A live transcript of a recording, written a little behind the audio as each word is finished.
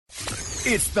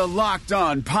It's the Locked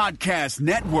On Podcast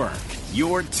Network,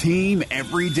 your team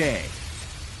every day.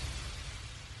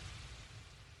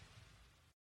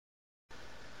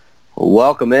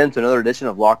 Welcome in to another edition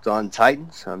of Locked On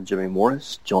Titans. I'm Jimmy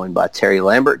Morris, joined by Terry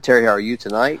Lambert. Terry, how are you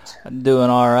tonight? I'm doing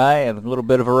all right. A little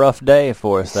bit of a rough day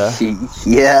for us, though.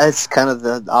 Yeah, it's kind of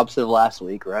the opposite of last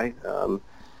week, right?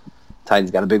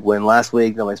 Titans got a big win last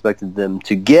week. Nobody expected them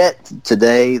to get.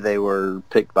 Today, they were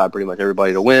picked by pretty much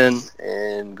everybody to win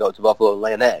and go to Buffalo and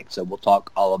lay an egg. So we'll talk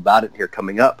all about it here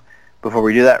coming up. Before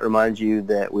we do that, remind you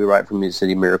that we write from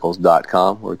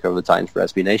MusicCityMiracles.com, where we cover the Titans for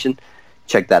SB Nation.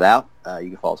 Check that out. You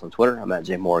can follow us on Twitter. I'm at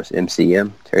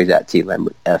JMorrisMCM. Terry's at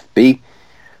TLambertFB.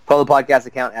 Follow the podcast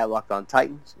account at Locked On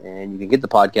Titans, and you can get the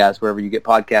podcast wherever you get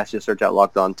podcasts. Just search out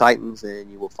Locked On Titans, and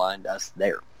you will find us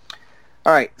there.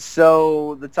 All right,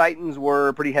 so the Titans were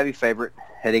a pretty heavy favorite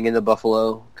heading into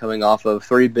Buffalo, coming off of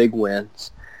 3 big wins.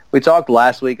 We talked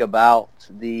last week about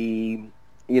the,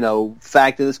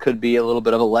 fact that this could be a little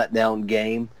bit of a letdown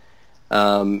game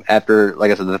after, like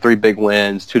I said, the 3 big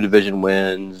wins, 2 division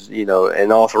wins, in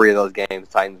all 3 of those games,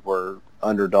 Titans were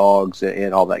underdogs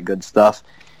and all that good stuff.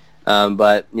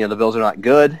 But, the Bills are not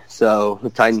good, so the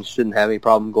Titans shouldn't have any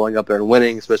problem going up there and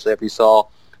winning, especially after you saw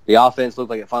the offense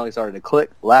looked like it finally started to click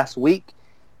last week,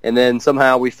 and then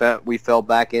somehow we fell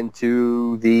back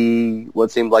into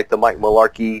what seemed like the Mike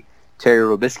Mularkey, Terry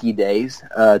Robisky days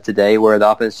today, where the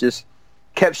offense just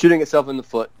kept shooting itself in the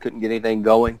foot, couldn't get anything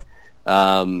going,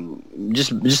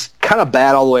 just kind of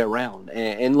bad all the way around.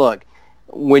 And look,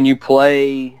 when you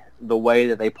play the way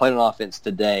that they played on offense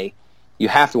today, you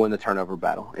have to win the turnover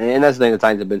battle, and that's the thing the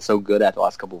Titans have been so good at the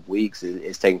last couple of weeks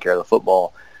is taking care of the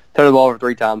football. Turned the ball over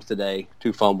 3 times today,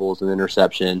 2 fumbles, an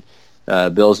interception.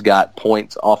 Bills got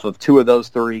points off of 2 of those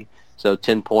 3, so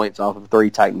 10 points off of 3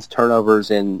 Titans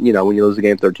turnovers. And, when you lose the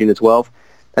game 13-12,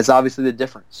 that's obviously the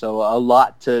difference. So a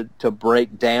lot to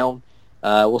break down.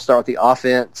 We'll start with the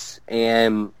offense.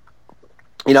 And,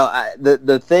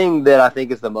 the thing that I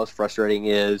think is the most frustrating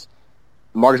is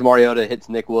Marcus Mariota hits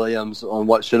Nick Williams on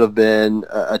what should have been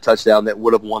a touchdown that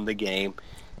would have won the game.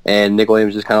 And Nick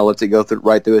Williams just kind of lets it go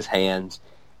right through his hands.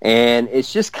 And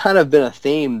it's just kind of been a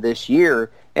theme this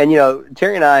year. And,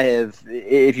 Terry and I have,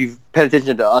 if you've paid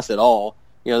attention to us at all,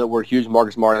 that we're huge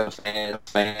Marcus Mariota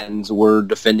fans. We're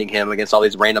defending him against all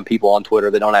these random people on Twitter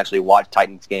that don't actually watch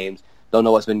Titans games, don't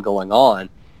know what's been going on.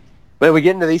 But if we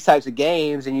get into these types of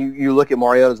games and you look at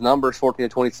Mariota's numbers,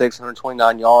 14-26,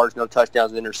 129 yards, no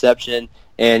touchdowns, interception,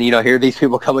 and, here these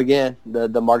people come again,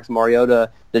 the Marcus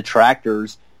Mariota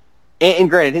detractors.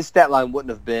 And granted, his stat line wouldn't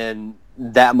have been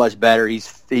that much better. He's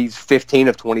 15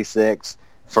 of 26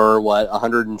 for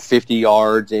 150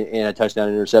 yards and a touchdown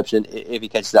interception if he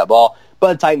catches that ball.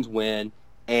 But the Titans win,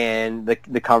 and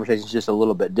the conversation is just a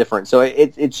little bit different. So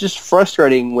it's just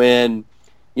frustrating when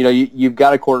you've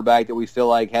got a quarterback that we feel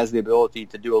like has the ability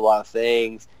to do a lot of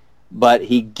things, but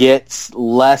he gets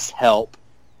less help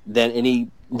than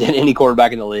any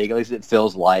quarterback in the league. At least it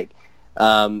feels like.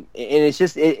 And it's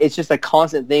just a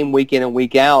constant theme week in and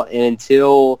week out, and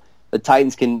until the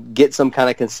Titans can get some kind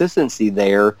of consistency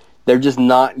there, they're just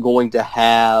not going to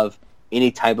have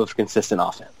any type of consistent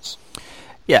offense.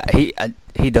 Yeah,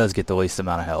 he does get the least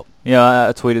amount of help.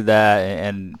 I tweeted that,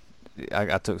 and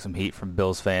I took some heat from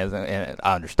Bills fans, and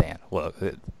I understand. Look,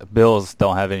 Bills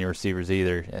don't have any receivers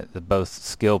either. Both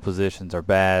skill positions are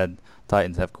bad.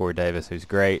 Titans have Corey Davis, who's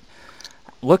great.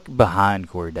 Look behind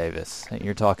Corey Davis.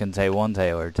 You're talking Taywan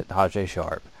Taylor, Tajay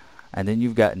Sharp. And then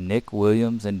you've got Nick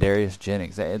Williams and Darius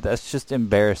Jennings. That's just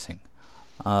embarrassing.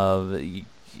 No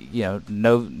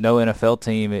NFL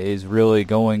team is really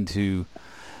going to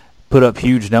put up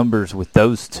huge numbers with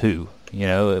those 2.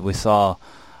 We saw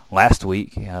last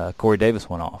week Corey Davis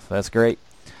went off. That's great.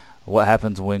 What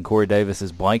happens when Corey Davis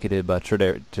is blanketed by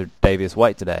Tre'Davious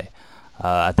White today?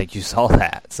 I think you saw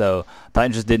that. So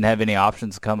Titans just didn't have any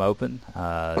options come open.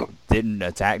 Didn't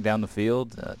attack down the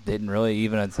field. Didn't really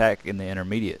even attack in the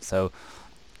intermediate. So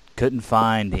couldn't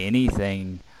find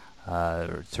anything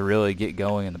to really get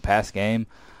going in the pass game.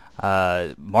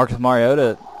 Marcus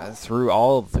Mariota threw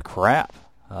all of the crap.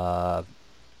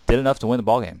 Did enough to win the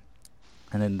ball game.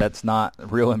 And then that's not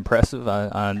real impressive.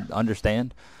 I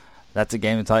understand. That's a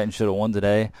game the Titans should have won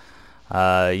today.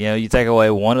 You take away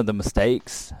one of the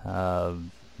mistakes,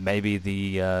 maybe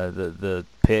the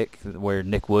pick where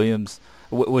Nick Williams,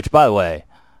 which, by the way,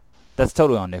 that's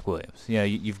totally on Nick Williams.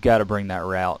 You've got to bring that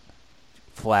route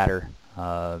flatter.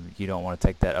 You don't want to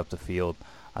take that up the field.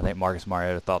 I think Marcus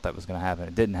Mariota thought that was going to happen.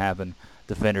 It didn't happen.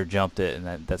 Defender jumped it,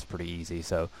 and that's pretty easy.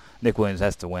 So Nick Williams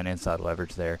has to win inside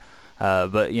leverage there.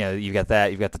 But, you've got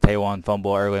that. You've got the Taywan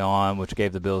fumble early on, which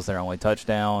gave the Bills their only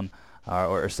touchdown.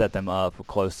 or set them up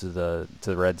close to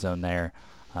the red zone there.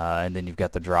 And then you've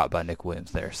got the drop by Nick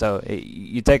Williams there. So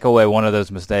you take away one of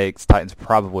those mistakes, Titans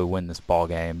probably win this ball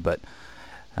game. But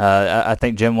I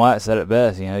think Jim White said it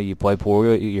best. You play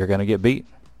poor, you're going to get beat.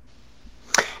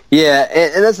 Yeah,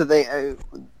 and that's the thing.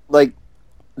 Like,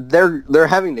 they're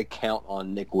having to count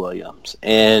on Nick Williams,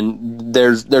 and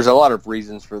there's a lot of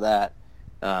reasons for that.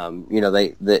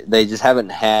 They just haven't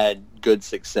had good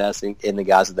success in the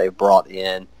guys that they've brought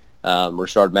in.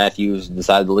 Rashard Matthews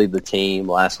decided to leave the team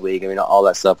last week. I mean, all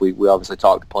that stuff. We obviously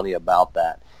talked plenty about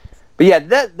that. But yeah,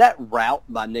 that route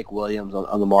by Nick Williams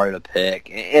on the Mariota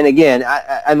pick, and again,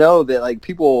 I know that like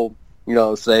people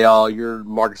say, oh, you're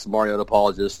Marcus Mariota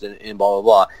apologist and blah blah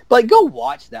blah. But like, go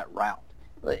watch that route.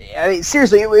 I mean,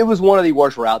 seriously, it was one of the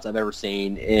worst routes I've ever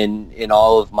seen in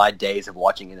all of my days of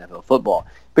watching NFL football.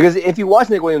 Because if you watch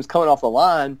Nick Williams coming off the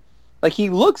line, like he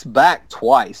looks back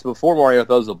twice before Mariota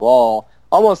throws the ball,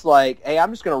 almost like, hey,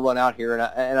 I'm just going to run out here,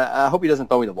 and I hope he doesn't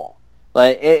throw me the ball.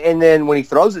 Like, and then when he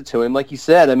throws it to him, like you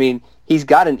said, I mean, he's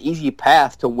got an easy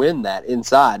path to win that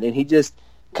inside, and he just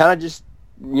kind of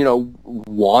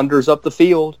wanders up the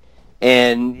field.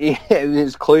 And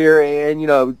it's clear,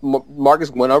 and, Marcus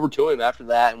went over to him after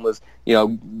that and was,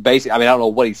 basically, I mean, I don't know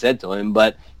what he said to him,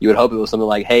 but you would hope it was something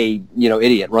like, hey,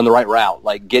 idiot, run the right route.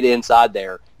 Like, get inside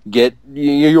there.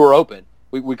 You were open.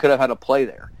 We could have had a play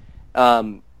there.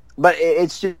 But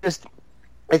it's just,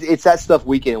 it's that stuff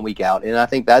week in and week out. And I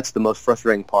think that's the most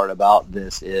frustrating part about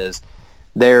this is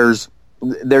there's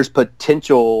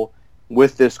potential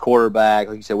with this quarterback,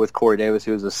 like you said, with Corey Davis,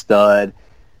 who is a stud,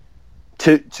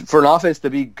 for an offense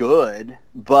to be good,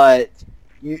 but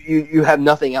you have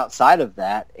nothing outside of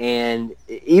that. And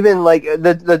even like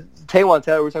the Taywan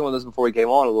Taylor, we were talking about this before he came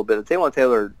on a little bit, the Taywan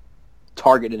Taylor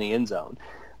target in the end zone.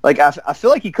 Like I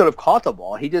feel like he could have caught the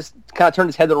ball. He just kind of turned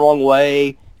his head the wrong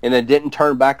way and then didn't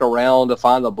turn back around to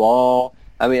find the ball.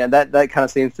 I mean, that kind of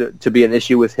seems to be an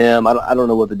issue with him. I don't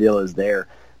know what the deal is there.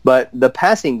 But the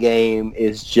passing game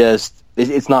is just,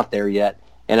 it's not there yet.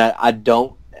 And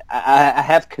I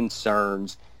have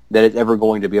concerns that it's ever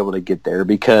going to be able to get there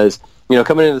because,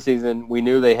 coming into the season, we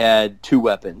knew they had two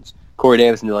weapons, Corey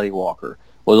Davis and Delaney Walker.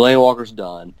 Well, Delaney Walker's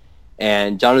done,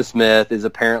 and Jonnu Smith is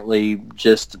apparently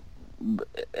just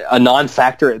a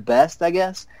non-factor at best, I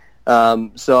guess.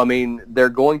 So, I mean, they're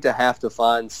going to have to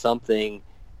find something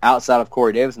outside of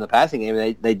Corey Davis in the passing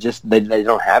game. They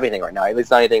don't have anything right now. At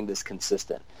least not anything that's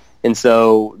consistent. And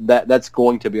so that's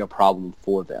going to be a problem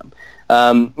for them.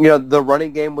 The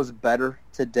running game was better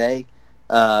today.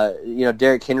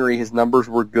 Derrick Henry, his numbers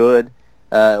were good.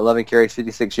 11 carries,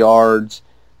 56 yards,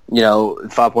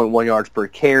 5.1 yards per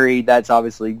carry. That's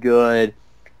obviously good.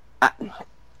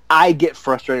 I get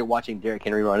frustrated watching Derrick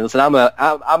Henry run. Listen, I'm an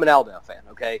Alabama fan,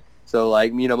 okay? So,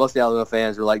 like, most of the Alabama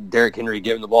fans are like, Derrick Henry,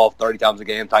 give him the ball 30 times a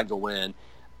game, Titans will win.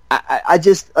 I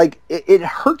just, like, it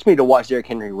hurts me to watch Derrick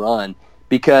Henry run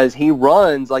because he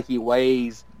runs like he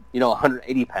weighs,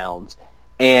 180 pounds.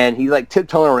 And he's, like,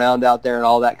 tiptoeing around out there and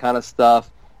all that kind of stuff.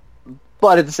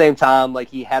 But at the same time, like,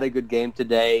 he had a good game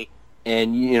today.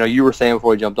 And, you were saying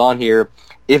before we jumped on here,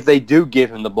 if they do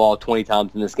give him the ball 20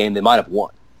 times in this game, they might have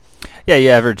won. Yeah,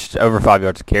 you averaged over 5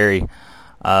 yards a carry.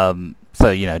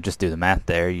 So, just do the math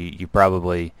there. You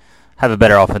probably have a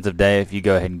better offensive day if you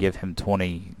go ahead and give him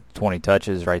 20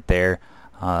 touches right there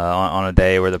on a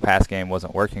day where the pass game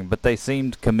wasn't working. But they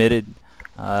seemed committed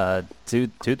to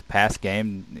the pass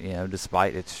game,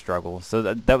 despite its struggles. So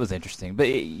that was interesting. But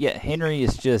Henry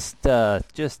is just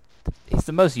he's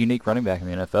the most unique running back in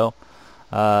the NFL.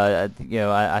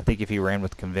 I think if he ran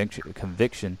with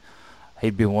conviction,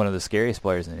 he'd be one of the scariest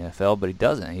players in the NFL. But he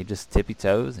doesn't. He just tippy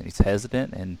toes and he's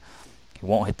hesitant and he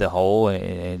won't hit the hole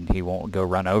and he won't go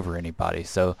run over anybody.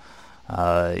 So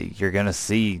you're gonna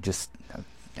see just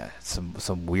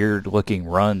some weird looking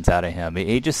runs out of him.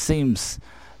 He just seems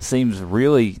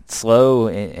really slow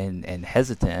and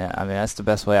hesitant. I mean, that's the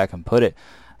best way I can put it.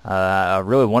 I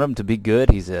really want him to be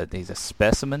good. He's a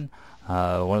specimen,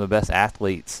 one of the best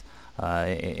athletes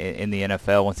in the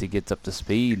NFL once he gets up to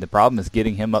speed. The problem is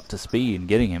getting him up to speed and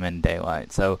getting him in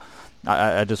daylight. So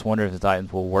I just wonder if the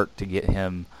Titans will work to get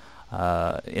him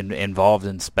involved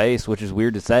in space, which is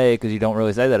weird to say because you don't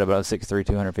really say that about a 6'3",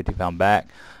 250-pound back.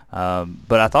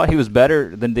 But I thought he was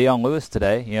better than Dion Lewis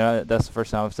today. That's the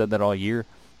first time I've said that all year.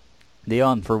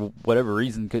 Dion, for whatever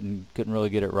reason, couldn't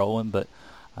really get it rolling, but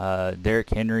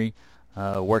Derrick Henry,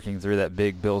 working through that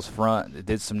big Bills front,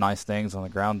 did some nice things on the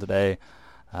ground today.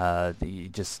 You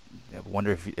just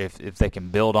wonder if they can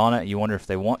build on it. You wonder if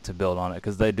they want to build on it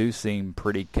because they do seem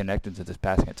pretty connected to this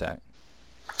passing attack.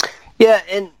 Yeah,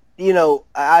 and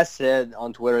I said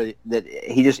on Twitter that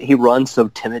he runs so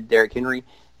timid, Derrick Henry,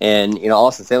 And,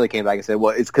 Austin Stanley came back and said,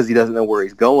 well, it's because he doesn't know where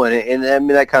he's going. And I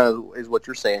mean, that kind of is what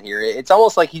you're saying here. It's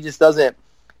almost like he just doesn't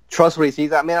trust what he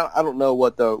sees. I mean, I don't know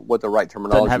what the right terminology is for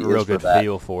that. Doesn't have a real good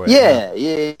feel for it.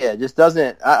 Yeah. Just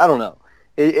doesn't. I don't know.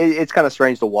 It's kind of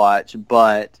strange to watch,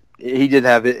 but he did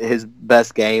have his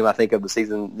best game, I think, of the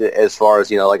season as far as,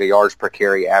 like a yards per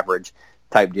carry average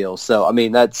type deal. So, I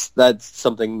mean, that's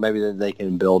something maybe that they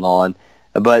can build on.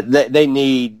 But they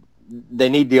need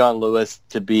Dion Lewis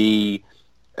to be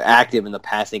active in the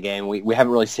passing game. We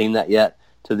haven't really seen that yet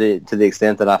to the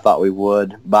extent that I thought we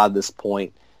would by this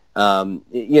point. And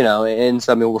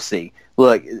so, I mean, we'll see.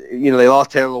 Look, they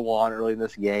lost Taylor Lewan early in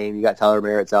this game. You got Tyler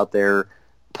Merritt's out there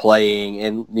playing,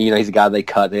 and, he's a guy they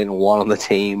cut. They didn't want on the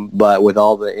team, but with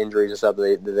all the injuries and stuff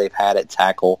that they've had at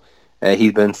tackle,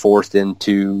 he's been forced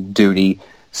into duty.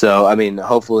 So, I mean,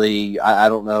 hopefully, I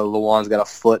don't know, Lewan's got a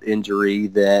foot injury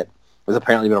that has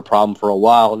apparently been a problem for a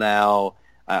while now.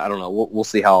 I don't know. We'll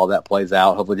see how all that plays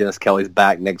out. Hopefully Dennis Kelly's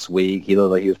back next week. He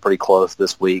looked like he was pretty close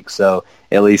this week. So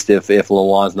at least if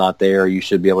Lewan's not there, you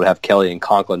should be able to have Kelly and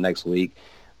Conklin next week.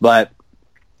 But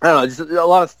I don't know, just a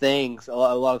lot of things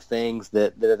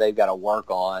that they've got to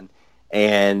work on.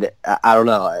 And I don't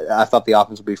know. I thought the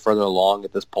offense would be further along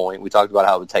at this point. We talked about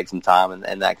how it would take some time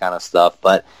and that kind of stuff.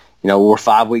 But, we're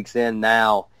 5 weeks in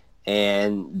now,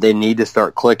 and they need to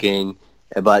start clicking.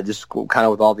 But just kind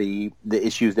of with all the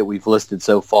issues that we've listed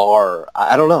so far,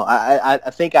 I don't know. I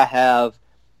think I have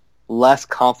less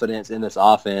confidence in this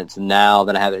offense now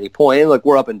than I have at any point. And look,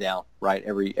 we're up and down, right,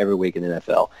 every week in the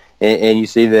NFL. And you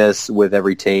see this with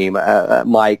every team.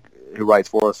 Mike, who writes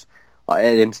for us at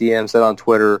MCM, said on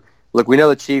Twitter, look, we know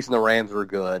the Chiefs and the Rams are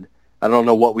good. I don't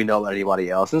know what we know about anybody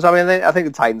else. And so, I mean, I think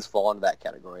the Titans fall into that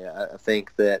category. I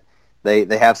think that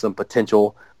they have some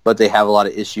potential, but they have a lot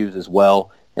of issues as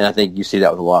well. And I think you see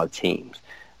that with a lot of teams.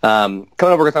 Coming up,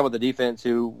 we're going to talk about the defense,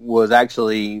 who was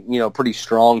actually, pretty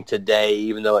strong today,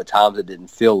 even though at times it didn't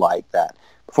feel like that.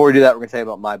 Before we do that, we're going to tell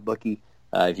you about MyBookie.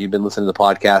 If you've been listening to the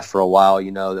podcast for a while,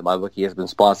 you know that MyBookie has been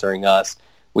sponsoring us.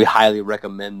 We highly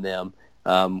recommend them.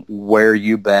 Where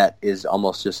you bet is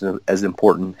almost just as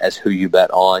important as who you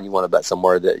bet on. You want to bet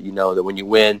somewhere that you know that when you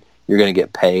win, you're going to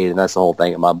get paid, and that's the whole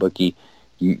thing at MyBookie.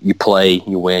 You play,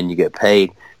 you win, you get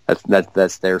paid.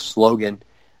 That's their slogan.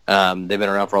 They've been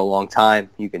around for a long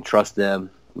time. You can trust them.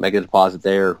 Make a deposit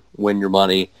there, win your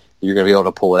money. You're going to be able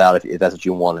to pull it out if that's what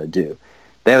you want to do.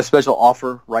 They have a special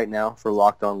offer right now for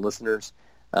Locked On listeners.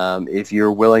 If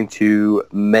you're willing to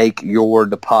make your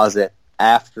deposit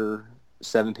after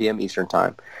 7 p.m. Eastern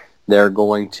Time, they're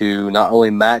going to not only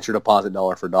match your deposit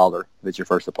dollar for dollar if it's your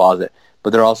first deposit,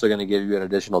 but they're also going to give you an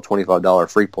additional $25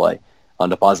 free play on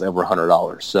deposit over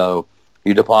 $100. So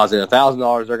you deposit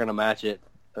 $1,000, they're going to match it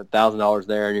 $1,000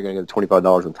 there, and you're going to get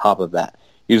 $25 on top of that.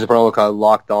 Use the promo code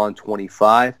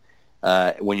LOCKEDON25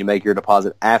 when you make your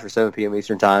deposit after 7 p.m.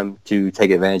 Eastern Time to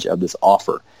take advantage of this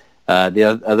offer.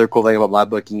 The other cool thing about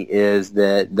MyBookie is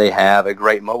that they have a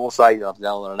great mobile site. You don't have to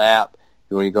download an app.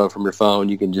 When you go from your phone,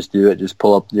 you can just do it. Just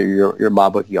pull up your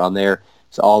MyBookie on there.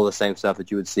 It's all the same stuff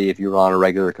that you would see if you were on a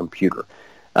regular computer.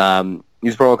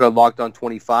 Use promo code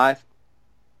LOCKEDON25.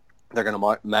 They're going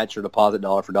to match your deposit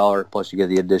dollar for dollar, plus you get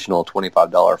the additional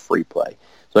 $25 free play.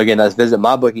 So again, let's visit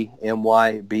MyBookie,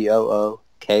 MyBookie.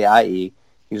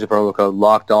 Use the promo code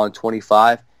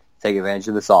LOCKEDON25. Take advantage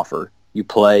of this offer. You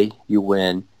play, you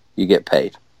win, you get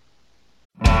paid.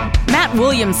 Matt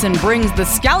Williamson brings the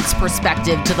scout's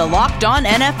perspective to the Locked On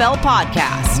NFL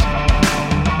podcast.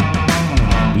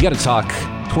 We got to talk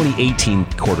 2018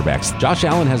 quarterbacks. Josh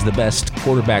Allen has the best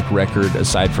quarterback record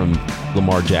aside from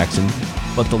Lamar Jackson,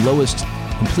 but the lowest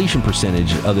completion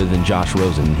percentage other than Josh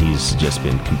Rosen. He's just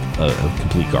been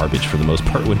complete garbage for the most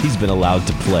part when he's been allowed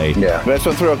to play. Yeah, but I just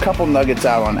want to throw a couple nuggets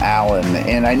out on Allen,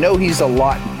 and I know he's a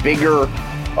lot bigger,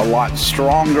 a lot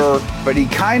stronger, but he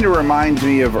kind of reminds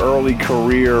me of early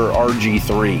career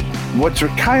RG3. What's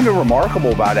kind of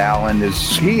remarkable about Allen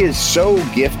is he is so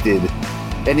gifted,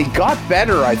 and he got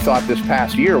better, I thought, this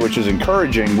past year, which is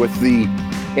encouraging with the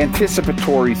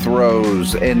anticipatory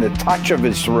throws and the touch of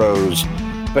his throws.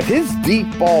 But his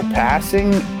deep ball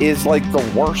passing is like the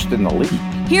worst in the league.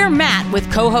 Hear Matt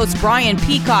with co-host Brian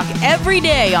Peacock every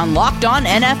day on Locked On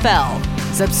NFL.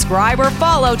 Subscribe or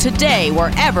follow today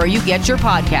wherever you get your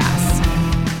podcasts.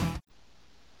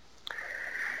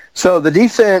 So the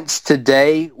defense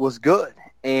today was good.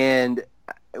 And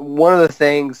one of the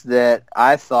things that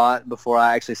I thought before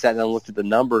I actually sat down and looked at the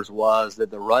numbers was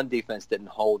that the run defense didn't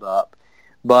hold up.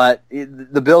 But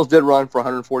the Bills did run for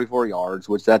 144 yards,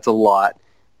 which that's a lot.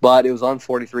 But it was on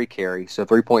 43 carries, so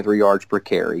 3.3 yards per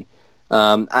carry.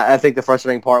 I think the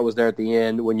frustrating part was there at the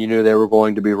end when you knew they were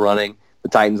going to be running. The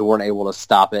Titans weren't able to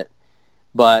stop it.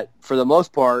 But for the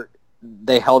most part,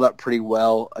 they held up pretty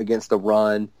well against the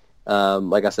run.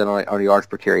 Like I said, on a yards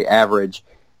per carry average.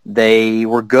 They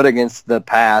were good against the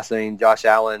pass. I mean, Josh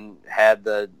Allen had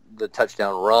the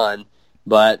touchdown run,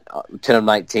 but 10 of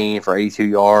 19 for 82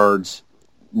 yards,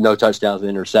 no touchdowns and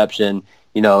interception.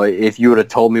 You know, if you would have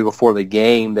told me before the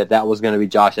game that was going to be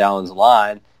Josh Allen's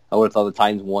line, I would have thought the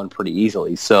Titans won pretty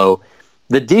easily. So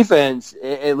the defense,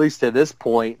 at least to this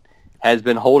point, has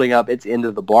been holding up its end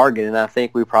of the bargain, and I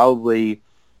think we probably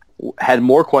had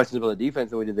more questions about the defense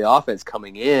than we did the offense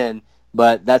coming in,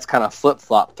 but that's kind of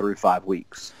flip-flopped through 5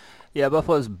 weeks. Yeah,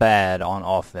 Buffalo's bad on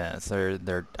offense.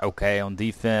 They're okay on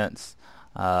defense,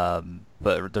 but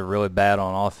they're really bad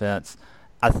on offense.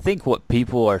 I think what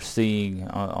people are seeing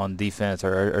on defense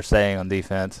or saying on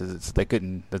defense is the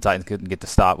Titans couldn't get the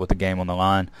stop with the game on the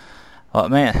line.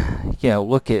 Man, you know,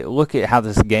 look at how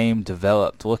this game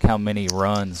developed. Look how many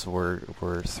runs were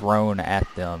thrown at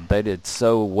them. They did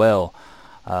so well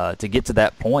to get to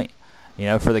that point. You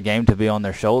know, for the game to be on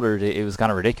their shoulders, it was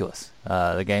kind of ridiculous.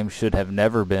 The game should have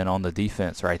never been on the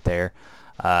defense right there.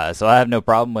 So I have no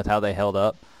problem with how they held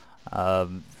up.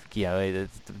 You know,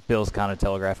 the Bills kind of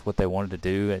telegraphed what they wanted to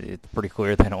do. It's pretty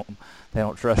clear they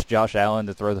don't trust Josh Allen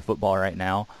to throw the football right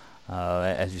now,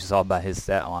 as you saw by his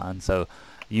stat line. So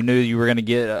you knew you were going to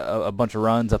get a bunch of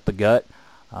runs up the gut.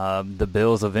 The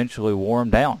Bills eventually wore them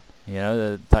down. You know,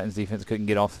 the Titans defense couldn't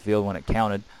get off the field when it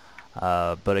counted.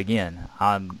 But again,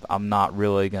 I'm not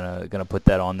really gonna put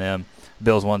that on them.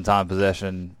 Bills won time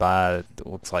possession by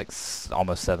looks like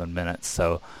almost 7 minutes.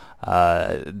 So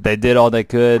they did all they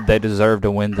could. They deserved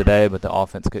to win today, but the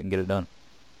offense couldn't get it done.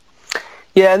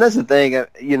 Yeah, and that's the thing.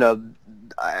 You know,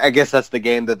 I guess that's the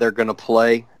game that they're going to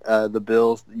play. The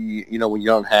Bills. You know, when you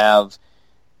don't have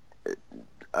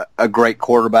a great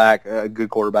quarterback, a good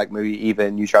quarterback, maybe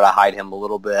even you try to hide him a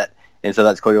little bit, and so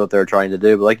that's clearly what they're trying to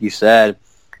do. But like you said,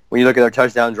 when you look at their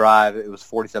touchdown drive, it was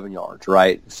 47 yards,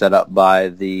 right? Set up by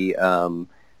the,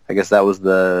 I guess that was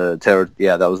the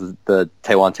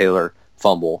Taywan Taylor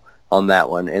fumble on that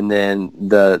one. And then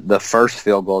the first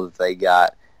field goal that they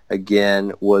got,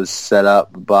 again, was set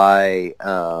up by,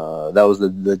 that was the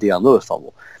Deion Lewis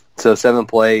fumble. So 7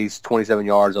 plays, 27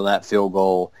 yards on that field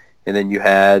goal. And then you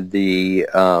had the,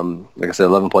 like I said,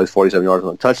 11 plays, 47 yards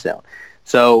on the touchdown.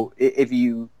 So if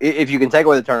you can take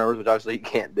away the turnovers, which obviously you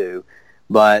can't do,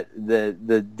 but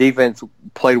the defense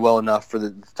played well enough for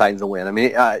the Titans to win. I mean,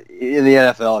 in the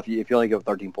NFL, if you only give up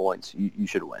 13 points, you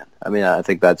should win. I mean, I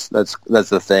think that's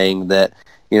the thing that,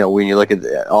 you know, when you look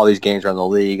at all these games around the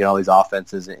league and all these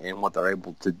offenses and what they're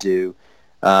able to do,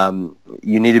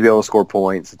 you need to be able to score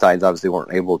points. The Titans obviously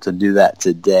weren't able to do that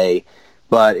today,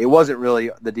 but it wasn't really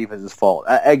the defense's fault.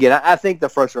 Again, I think the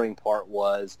frustrating part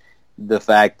was the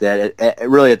fact that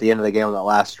really at the end of the game on that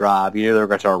last drive, you knew they were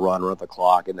going to try to run the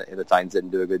clock, and the Titans didn't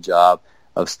do a good job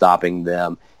of stopping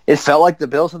them. It felt like the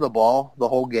Bills had the ball the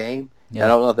whole game. Yeah. I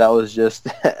don't know if that was just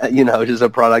just a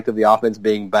product of the offense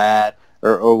being bad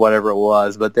or whatever it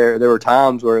was, but there were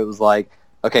times where it was like,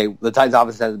 okay, the Titans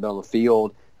offense hasn't been on the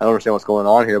field. I don't understand what's going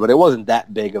on here, but it wasn't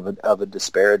that big of a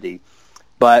disparity.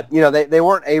 But you know, they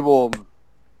weren't able.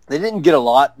 They didn't get a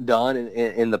lot done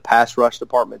in the pass rush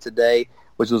department today,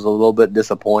 which was a little bit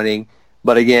disappointing.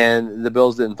 But again, the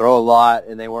Bills didn't throw a lot,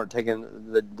 and they weren't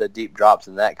taking the deep drops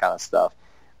and that kind of stuff.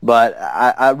 But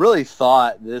I really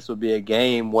thought this would be a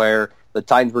game where the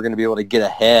Titans were going to be able to get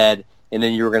ahead, and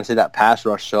then you were going to see that pass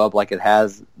rush show up like it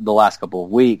has the last couple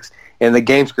of weeks. And the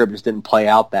game script just didn't play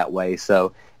out that way.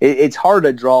 So it's hard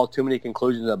to draw too many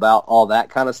conclusions about all that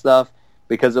kind of stuff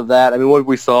because of that. I mean, what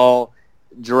we saw,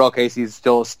 Jurrell Casey's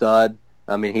still a stud.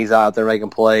 I mean, he's out there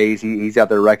making plays. He's out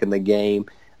there wrecking the game.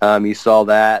 You saw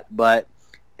that, but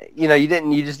you know,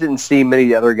 you just didn't see many of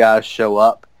the other guys show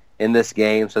up in this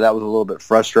game, so that was a little bit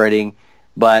frustrating.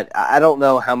 But I don't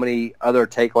know how many other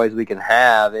takeaways we can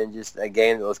have in just a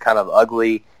game that was kind of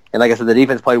ugly. And like I said, the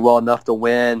defense played well enough to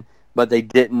win, but they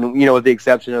didn't. You know, with the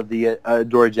exception of the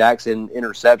Dory Jackson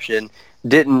interception,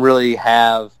 didn't really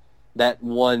have that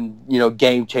one, you know,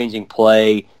 game-changing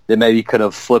play that maybe could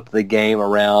have flipped the game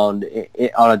around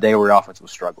on a day where the offense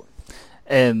was struggling.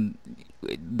 And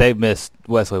they missed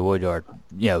Wesley Woodyard,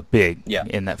 you know, big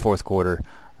in that fourth quarter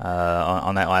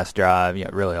on that last drive, you know,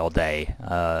 really all day.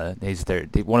 He's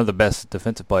one of the best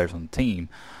defensive players on the team.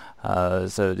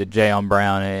 So the Jayon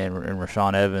Brown and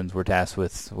Rashaan Evans were tasked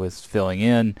with filling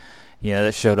in. You know,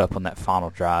 that showed up on that final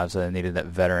drive, so they needed that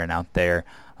veteran out there.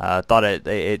 Thought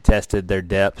it tested their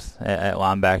depth at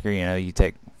linebacker. You know, you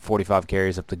take 45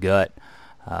 carries up the gut,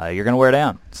 you're going to wear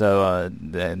down. So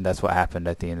and that's what happened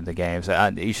at the end of the game.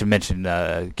 So you should mention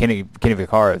Kenny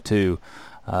Vaccaro too.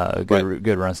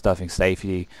 Good run stuffing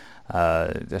safety.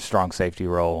 the strong safety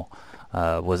role,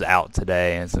 was out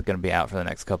today, and it's going to be out for the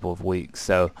next couple of weeks.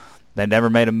 So they never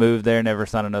made a move there, never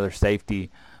signed another safety.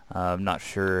 I'm not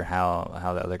sure how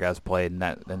the other guys played in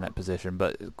that position,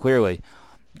 but clearly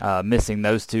missing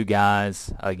those two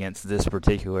guys against this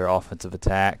particular offensive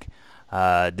attack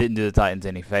didn't do the Titans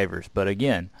any favors. But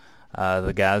again,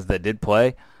 the guys that did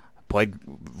played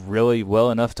really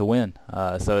well enough to win.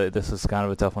 So this is kind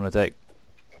of a tough one to take.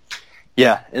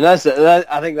 Yeah, and I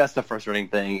think that's the frustrating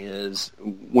thing is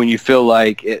when you feel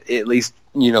like at least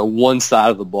one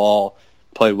side of the ball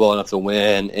played well enough to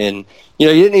win, and you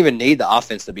didn't even need the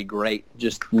offense to be great.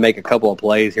 Just make a couple of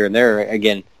plays here and there.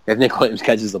 Again, if Nick Williams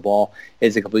catches the ball,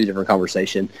 it's a completely different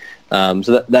conversation.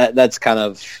 So that's kind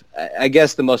of, I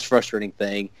guess, the most frustrating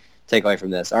thing to take away from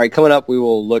this. All right, coming up, we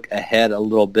will look ahead a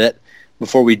little bit.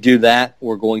 Before we do that,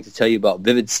 we're going to tell you about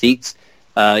Vivid Seats.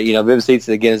 Vivid Seats,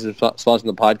 again, is sponsoring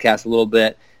the podcast a little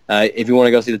bit. If you want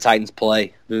to go see the Titans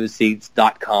play,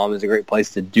 vividseats.com is a great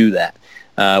place to do that.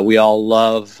 We all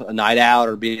love a night out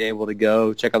or being able to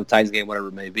go check out the Titans game, whatever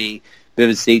it may be.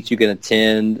 Vivid Seats, you can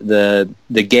attend the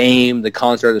game, the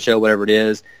concert, the show, whatever it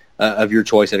is, of your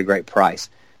choice at a great price.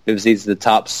 Vivid Seats is the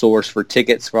top source for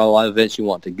tickets for all the live events you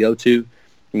want to go to. You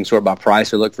can sort by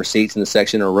price or look for seats in the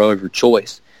section or row of your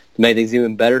choice. To make things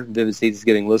even better, Vivid Seats is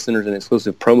giving listeners an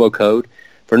exclusive promo code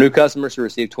for new customers to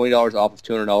receive $20 off of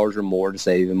 $200 or more to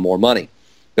save even more money.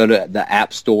 Go to the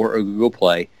App Store or Google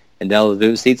Play and download the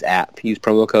Vivid Seats app. Use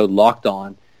promo code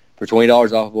LOCKEDON for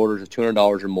 $20 off of orders of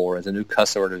 $200 or more as a new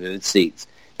customer to Vivid Seats.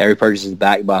 Every purchase is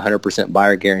backed by a 100%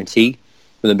 buyer guarantee.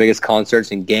 From the biggest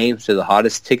concerts and games to the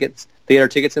hottest theater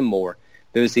tickets, and more,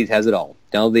 Vivid Seats has it all.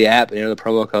 Download the app and enter the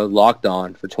promo code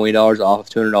LOCKEDON for $20 off of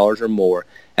 $200 or more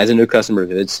as a new customer to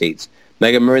Vivid Seats.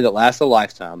 Make a memory that lasts a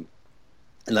lifetime,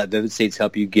 and let Vivid Seats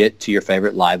help you get to your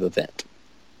favorite live event.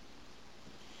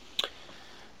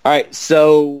 All right,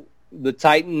 so the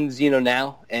Titans,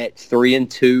 now at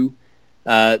 3-2.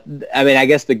 I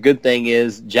guess the good thing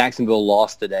is Jacksonville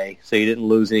lost today, so you didn't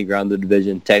lose any ground in the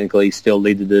division. Technically, you still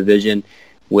lead the division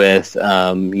with,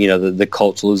 the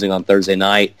Colts losing on Thursday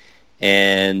night,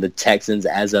 and the Texans,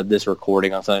 as of this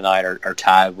recording on Sunday night, are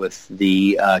tied with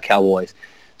the Cowboys.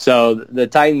 So the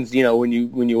Titans, when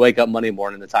you wake up Monday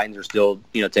morning, the Titans are still,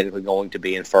 technically going to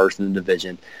be in first in the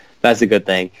division. That's a good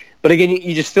thing. But again,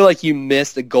 you just feel like you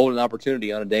missed a golden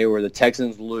opportunity on a day where the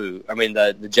Texans lose.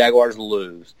 The Jaguars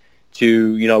lose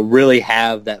to, really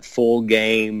have that full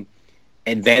game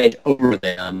advantage over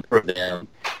them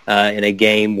in a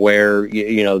game where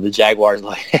the Jaguars,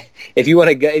 like, if you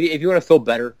want to feel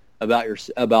better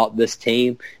about this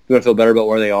team, if you want to feel better about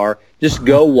where they are, just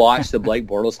go watch the Blake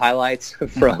Bortles highlights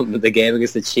from the game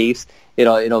against the Chiefs.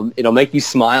 It'll make you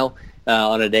smile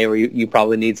on a day where you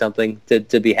probably need something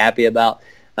to be happy about.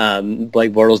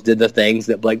 Blake Bortles did the things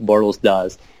that Blake Bortles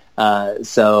does.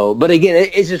 But again,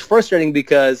 it's just frustrating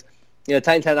because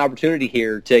Titans had an opportunity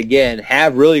here to again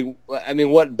have really,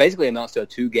 what basically amounts to a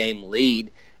 2-game lead.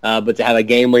 But to have a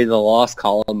game lead in the loss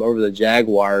column over the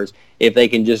Jaguars, if they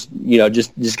can just get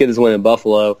this win in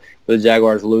Buffalo, with the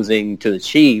Jaguars losing to the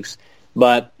Chiefs,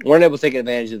 but weren't able to take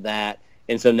advantage of that.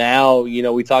 And so now,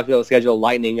 we talked about the schedule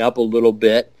lightening up a little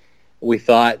bit. We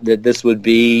thought that this would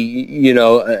be,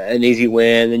 an easy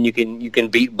win, and you can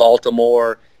beat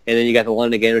Baltimore, and then you got the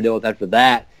London game to deal with after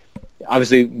that.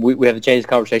 Obviously, we have to change the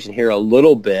conversation here a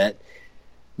little bit.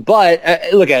 But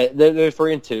look at it; they're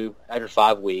 3-2 after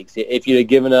 5 weeks. If you'd have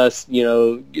given us,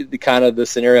 the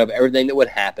scenario of everything that would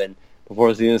happen before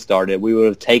the season started, we would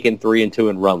have taken 3-2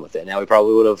 and run with it. Now we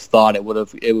probably would have thought it would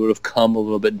have come a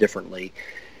little bit differently.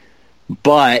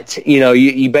 But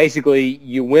you basically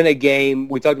win a game.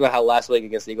 We talked about how last week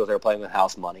against the Eagles they were playing with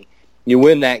house money. You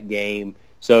win that game,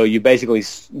 so you basically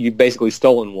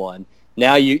stolen one.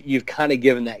 Now you've kind of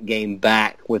given that game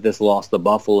back with this loss to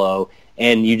Buffalo.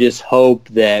 And you just hope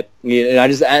that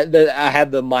I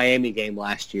had the Miami game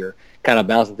last year kind of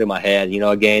bouncing through my head.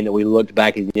 A game that we looked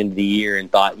back at the end of the year and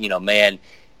thought, man,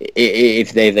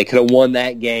 if they could have won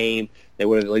that game, they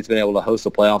would have at least been able to host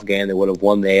a playoff game. They would have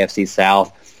won the AFC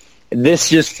South. This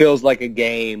just feels like a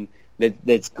game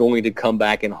that's going to come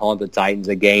back and haunt the Titans.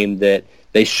 A game that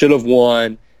they should have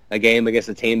won. A game against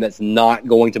a team that's not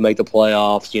going to make the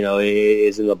playoffs.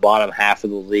 Is in the bottom half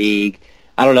of the league.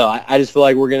 I don't know. I just feel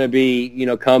like we're going to be,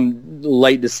 come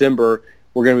late December,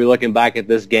 we're going to be looking back at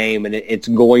this game, and it's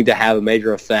going to have a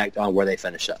major effect on where they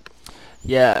finish up.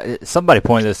 Yeah, somebody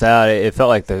pointed this out. It felt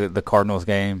like the Cardinals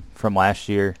game from last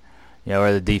year,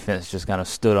 where the defense just kind of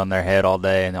stood on their head all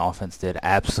day, and the offense did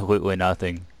absolutely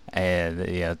nothing. And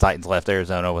the Titans left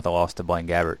Arizona with a loss to Blaine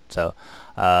Gabbert. So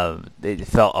it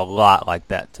felt a lot like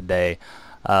that today.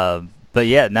 But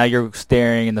yeah, now you're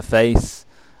staring in the face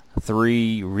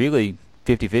 3 really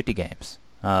 50-50 games.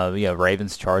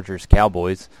 Ravens, Chargers,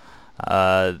 Cowboys.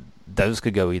 Those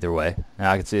could go either way.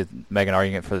 Now I could make an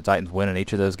argument for the Titans winning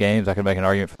each of those games. I could make an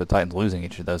argument for the Titans losing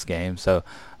each of those games. So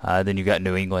then you've got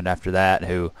New England after that,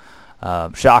 who,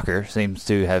 shocker, seems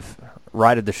to have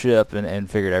righted the ship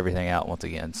and figured everything out once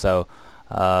again. So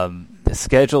the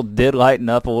schedule did lighten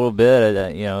up a little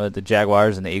bit. The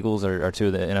Jaguars and the Eagles are two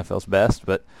of the NFL's best,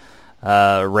 but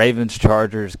Ravens,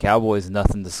 Chargers, Cowboys,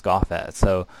 nothing to scoff at.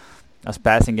 So this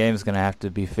passing game is going to have to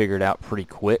be figured out pretty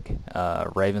quick.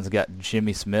 Ravens got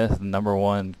Jimmy Smith, the number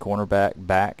 1 cornerback,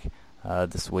 back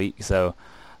this week. So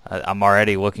I'm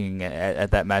already looking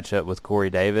at that matchup with Corey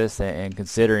Davis, and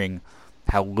considering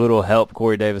how little help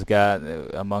Corey Davis got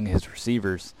among his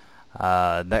receivers,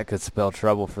 that could spell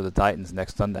trouble for the Titans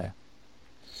next Sunday.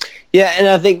 Yeah, and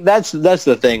I think that's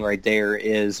the thing right there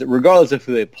is regardless of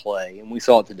who they play, and we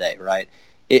saw it today, right?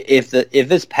 If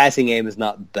this passing game is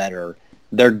not better,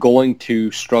 they're going to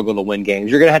struggle to win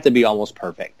games. You're going to have to be almost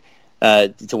perfect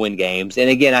to win games. And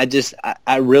again,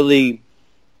 I really,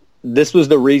 this was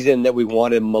the reason that we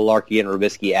wanted Mularkey and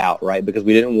Trubisky out, right? Because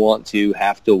we didn't want to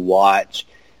have to watch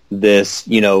this,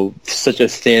 such a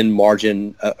thin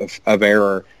margin of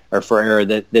error or for error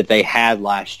that they had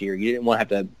last year. You didn't want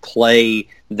to have to play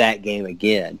that game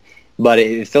again. But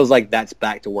it feels like that's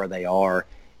back to where they are.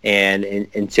 And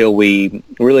until we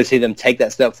really see them take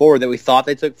that step forward that we thought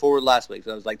they took forward last week.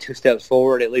 So it was like 2 steps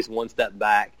forward, at least 1 step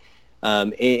back.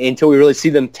 Until we really see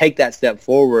them take that step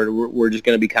forward, we're just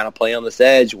going to be kind of playing on this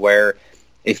edge where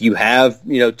if you have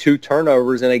 2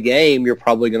 turnovers in a game, you're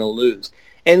probably going to lose.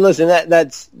 And listen,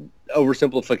 that's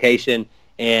oversimplification.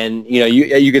 And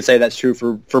you could say that's true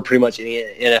for pretty much any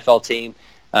NFL team.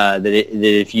 That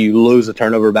if you lose a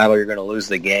turnover battle, you're going to lose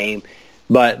the game.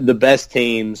 But the best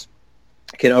teams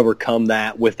can overcome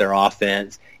that with their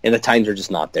offense, and the Titans are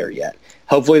just not there yet.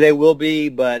 Hopefully they will be,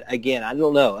 but again, I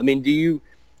don't know. I mean,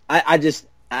 I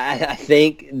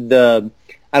think I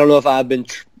don't know if I've been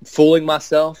fooling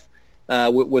myself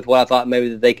with what I thought maybe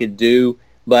that they could do,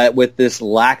 but with this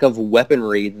lack of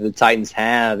weaponry that the Titans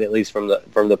have, at least from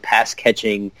the pass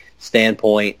catching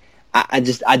standpoint, I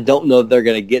don't know if they're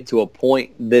going to get to a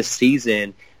point this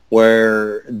season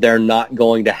where they're not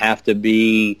going to have to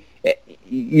be.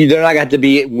 They're not going to have to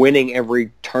be winning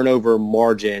every turnover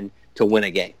margin to win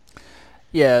a game.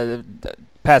 Yeah, the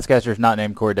pass catchers not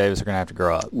named Corey Davis are going to have to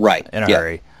grow up in a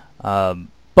hurry.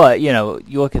 But, you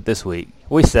look at this week.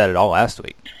 We said it all last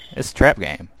week. It's a trap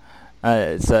game.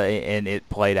 And it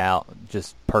played out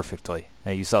just perfectly.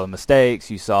 Now, you saw the mistakes.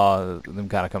 You saw them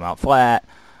kind of come out flat.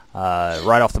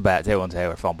 Right off the bat,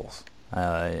 Taylor fumbles.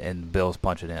 And the Bills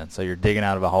punch it in. So you're digging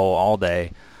out of a hole all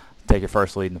day. Take your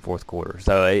first lead in the fourth quarter.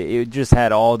 So it just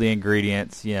had all the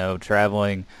ingredients,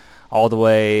 traveling all the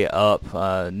way up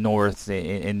north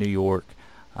in New York.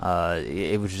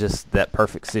 It was just that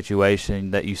perfect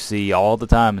situation that you see all the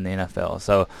time in the NFL.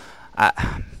 So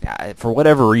for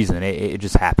whatever reason, it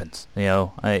just happens.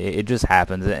 It just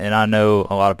happens. And I know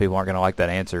a lot of people aren't going to like that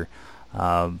answer.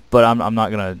 But I'm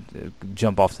not going to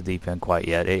jump off the deep end quite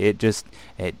yet. It just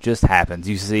happens.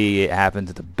 You see it happen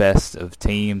to the best of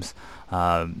teams.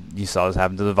 You saw this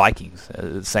happen to the Vikings.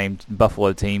 The same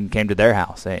Buffalo team came to their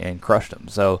house and crushed them.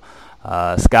 So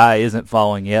sky isn't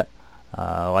falling yet.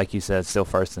 Like you said, still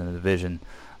first in the division.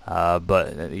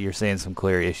 But you're seeing some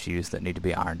clear issues that need to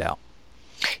be ironed out.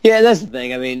 Yeah, that's the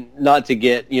thing. I mean, not to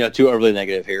get too overly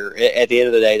negative here. At the end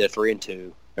of the day, they're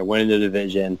 3-2. They're winning the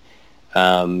division.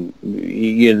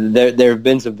 There have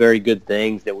been some very good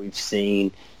things that we've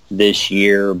seen this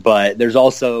year, but there's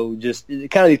also just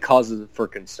kind of these causes for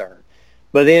concern.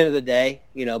 But at the end of the day,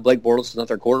 Blake Bortles is not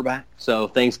their quarterback, so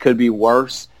things could be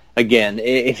worse. Again,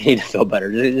 if you need to feel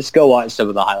better, just go watch some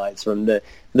of the highlights from the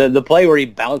play where he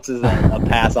bounces a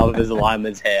pass off of his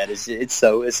lineman's head. It's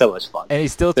so much fun. And he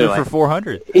still threw for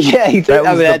 400. Yeah, that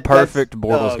was the perfect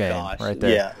Bortles game right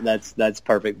there. Yeah, that's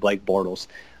perfect Blake Bortles.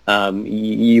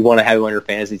 You want to have him on your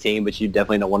fantasy team, but you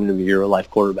definitely don't want him to be your real life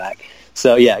quarterback.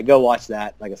 So yeah, go watch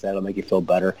that. Like I said, it'll make you feel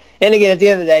better. And again, at the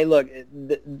end of the day, look,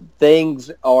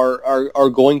 things are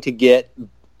going to get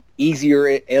easier,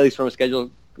 at least from a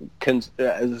schedule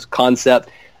concept.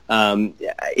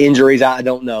 Injuries, I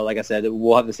don't know. Like I said,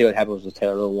 we'll have to see what happens with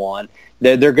Taylor Lewan.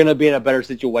 They're going to be in a better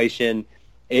situation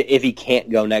if he can't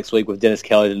go next week with Dennis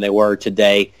Kelly than they were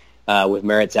today with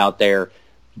Merritt's out there.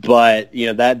 But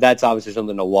that's obviously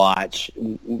something to watch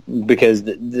because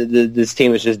this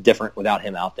team is just different without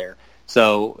him out there.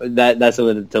 So that's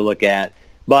something to look at.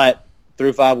 But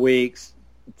through 5 weeks,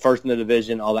 first in the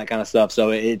division, all that kind of stuff.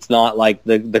 So it's not like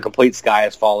the complete sky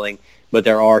is falling. but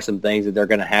there are some things that they're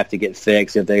going to have to get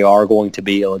fixed if they are going to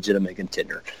be a legitimate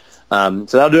contender. So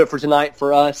that'll do it for tonight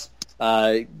for us.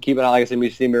 Keep an eye, like I said,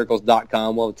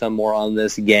 MusicCityMiracles.com. We'll have a ton more on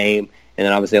this game, and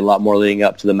then obviously a lot more leading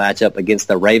up to the matchup against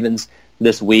the Ravens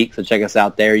this week. So check us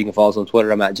out there. You can follow us on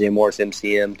Twitter. I'm at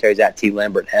JMorrisMCM. Terry's at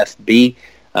TLambertFB.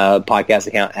 Podcast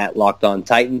account at Locked On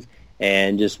Titans.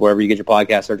 And just wherever you get your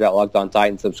podcast, search out Locked On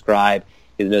Titans, subscribe,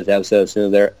 get the newest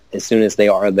episode as soon as they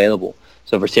are available.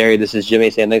 So for Terry, this is Jimmy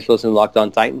saying thanks for listening to Locked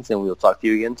On Titans, and we'll talk to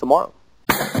you again tomorrow.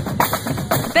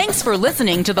 Thanks for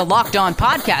listening to the Locked On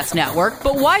Podcast Network,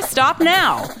 but why stop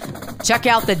now? Check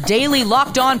out the daily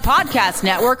Locked On Podcast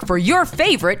Network for your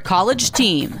favorite college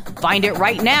team. Find it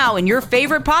right now in your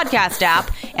favorite podcast app,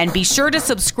 and be sure to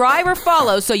subscribe or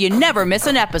follow so you never miss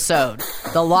an episode.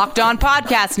 The Locked On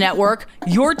Podcast Network,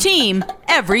 your team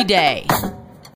every day.